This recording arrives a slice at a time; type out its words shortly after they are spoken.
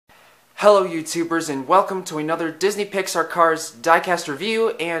Hello YouTubers and welcome to another Disney Pixar Cars diecast review,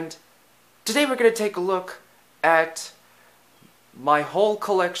 and today we're going to take a look at my whole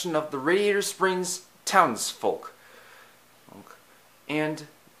collection of the Radiator Springs townsfolk. And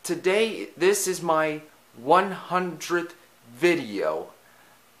today this is my 100th video.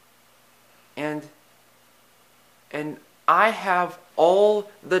 And I have all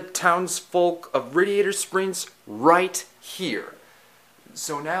the townsfolk of Radiator Springs right here.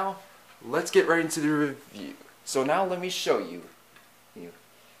 So now let's get right into the review. So now let me show you. Here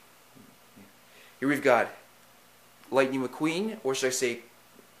we've got Lightning McQueen, or should I say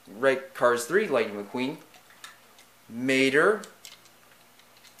Cars 3 Lightning McQueen, Mater,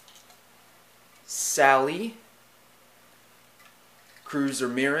 Sally, Cruz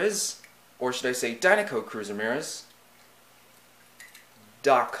Ramirez, or should I say Dinoco Cruz Ramirez,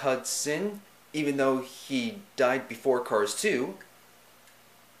 Doc Hudson, even though he died before Cars 2,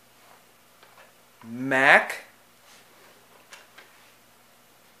 Mac,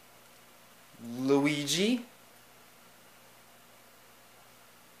 Luigi,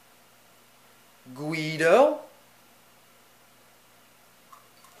 Guido,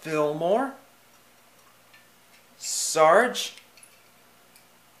 Fillmore, Sarge,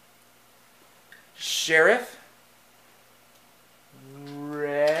 Sheriff,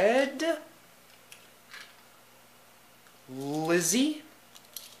 Red, Lizzie,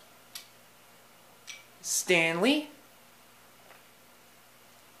 Stanley,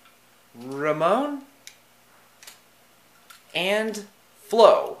 Ramon, and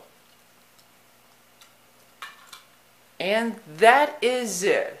Flo. And that is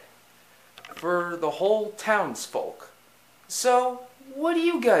it for the whole townsfolk. So, what do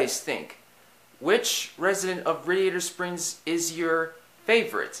you guys think? Which resident of Radiator Springs is your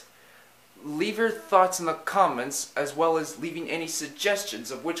favorite? Leave your thoughts in the comments, as well as leaving any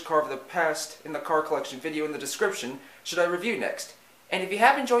suggestions of which car of the past in the car collection video in the description should I review next. And if you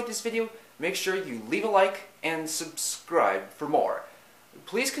have enjoyed this video, make sure you leave a like and subscribe for more.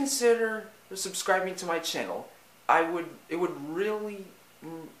 Please consider subscribing to my channel. It would really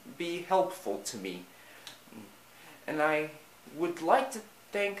be helpful to me. And I would like to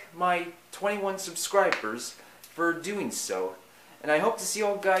thank my 21 subscribers for doing so. And I hope to see you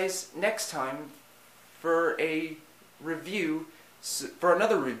all guys next time for a review, for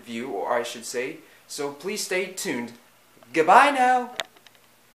another review, or I should say. So please stay tuned. Goodbye now!